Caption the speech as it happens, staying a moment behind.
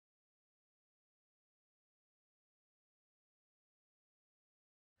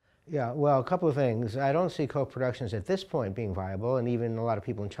Yeah, well, a couple of things. I don't see co-productions at this point being viable, and even a lot of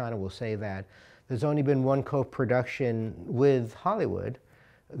people in China will say that. There's only been one co-production with Hollywood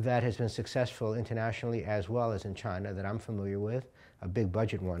that has been successful internationally as well as in China that I'm familiar with, a big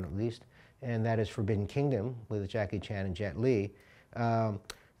budget one at least, and that is Forbidden Kingdom with Jackie Chan and Jet Li. Um,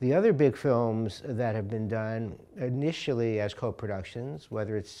 the other big films that have been done initially as co-productions,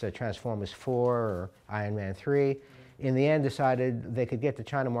 whether it's Transformers 4 or Iron Man 3, in the end decided they could get the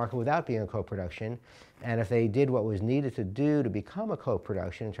China market without being a co-production, and if they did what was needed to do to become a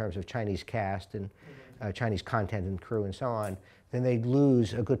co-production in terms of Chinese cast and Chinese content and crew and so on, then they'd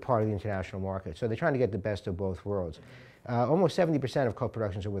lose a good part of the international market. So they're trying to get the best of both worlds. Almost 70% of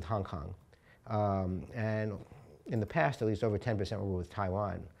co-productions are with Hong Kong. And in the past, at least over 10% were with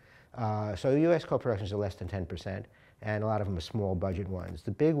Taiwan. So US co-productions are less than 10%, and a lot of them are small budget ones.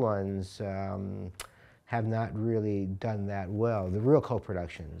 The big ones have not really done that well, the real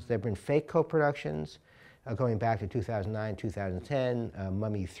co-productions. There have been fake co-productions going back to 2009, 2010,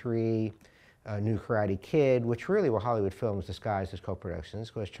 Mummy 3, New Karate Kid, which really were Hollywood films disguised as co-productions,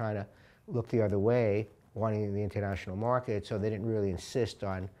 because China looked the other way, wanting the international market, so they didn't really insist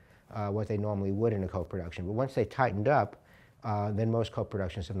on what they normally would in a co-production. But once they tightened up, then most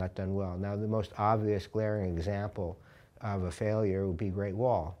co-productions have not done well. Now, the most obvious glaring example of a failure would be Great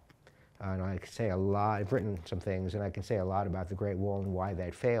Wall. And I could say a lot, I've written some things, and I can say a lot about the Great Wall and why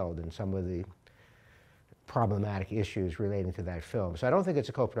that failed and some of the problematic issues relating to that film. So I don't think it's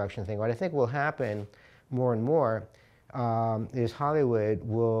a co-production thing. What I think will happen more and more is Hollywood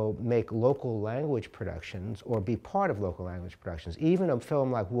will make local language productions or be part of local language productions. Even a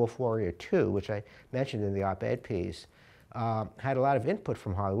film like Wolf Warrior 2, which I mentioned in the op-ed piece, had a lot of input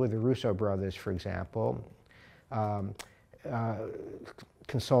from Hollywood. The Russo brothers, for example,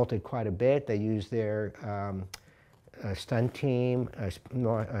 consulted quite a bit. They used their stunt team,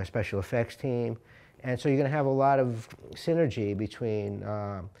 special effects team. And so you're going to have a lot of synergy between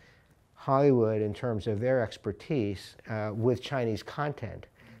Hollywood in terms of their expertise with Chinese content,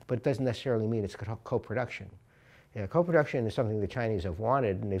 but it doesn't necessarily mean it's co-production. You know, co-production is something the Chinese have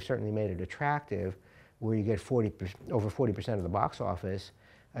wanted, and they've certainly made it attractive, where you get over 40% of the box office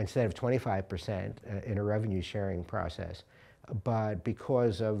instead of 25% in a revenue sharing process. But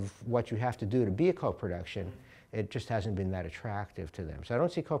because of what you have to do to be a co-production, it just hasn't been that attractive to them. So I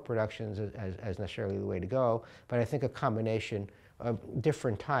don't see co-productions as necessarily the way to go, but I think a combination of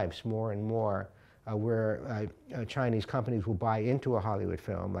different types more and more where Chinese companies will buy into a Hollywood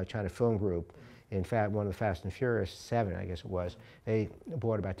film, like China Film Group. In fact, one of the Fast and Furious 7, I guess it was, they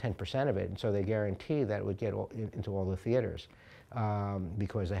bought about 10% of it, and so they guarantee that it would get into all the theaters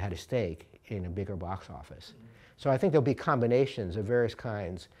because they had a stake in a bigger box office. So I think there'll be combinations of various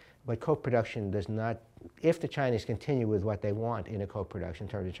kinds, but co-production does not, if the Chinese continue with what they want in a co-production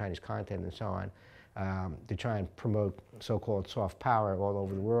in terms of Chinese content and so on, to try and promote so-called soft power all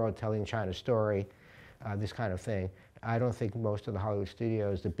over the world, telling China's story, this kind of thing, I don't think most of the Hollywood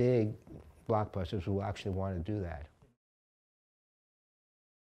studios, the big blockbusters, will actually want to do that.